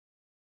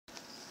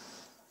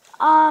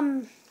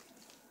I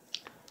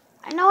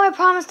know I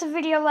promised a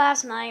video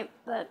last night,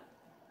 but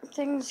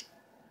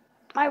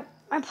my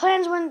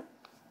plans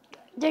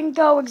didn't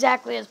go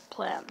exactly as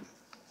planned.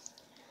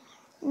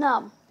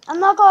 No, I'm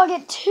not gonna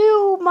get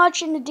too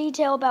much into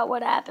detail about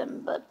what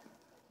happened, but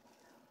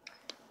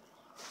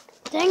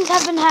things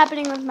have been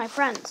happening with my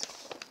friends.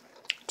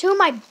 Two of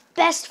my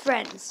best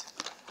friends,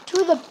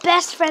 two of the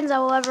best friends I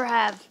will ever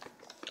have,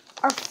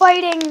 are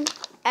fighting,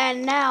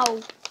 and now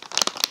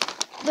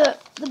the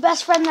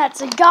best friend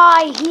that's a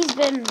guy, he's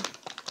been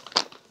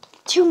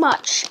too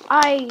much.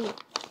 I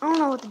don't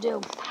know what to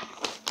do.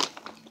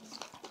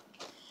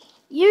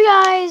 You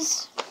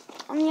guys,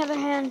 on the other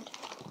hand,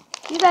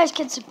 you guys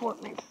can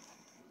support me.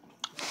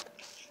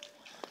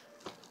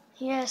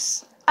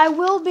 Yes, I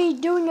will be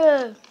doing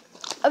a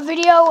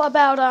video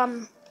about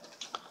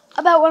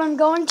what I'm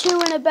going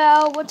to in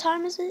about, what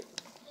time is it?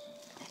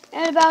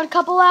 In about a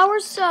couple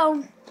hours,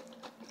 so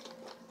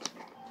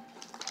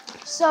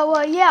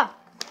yeah.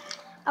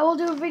 I will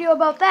do a video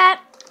about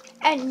that,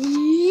 and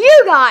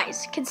you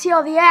guys can see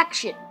all the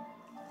action.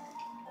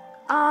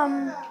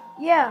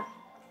 Yeah.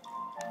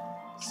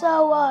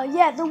 So,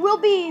 yeah, there will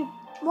be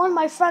one of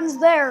my friends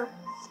there.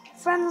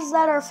 Friends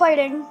that are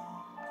fighting.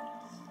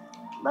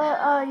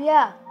 But,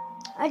 yeah.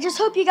 I just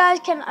hope you guys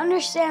can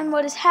understand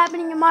what is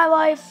happening in my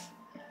life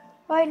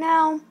right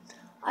now.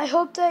 I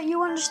hope that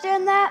you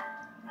understand that.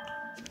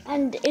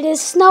 And it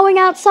is snowing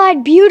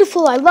outside.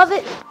 Beautiful. I love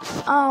it.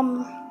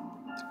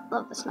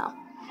 Love the snow.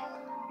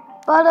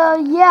 But,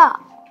 yeah.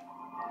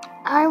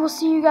 I will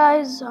see you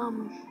guys,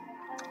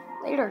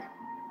 later.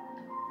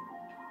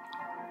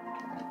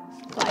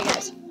 Bye,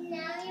 guys.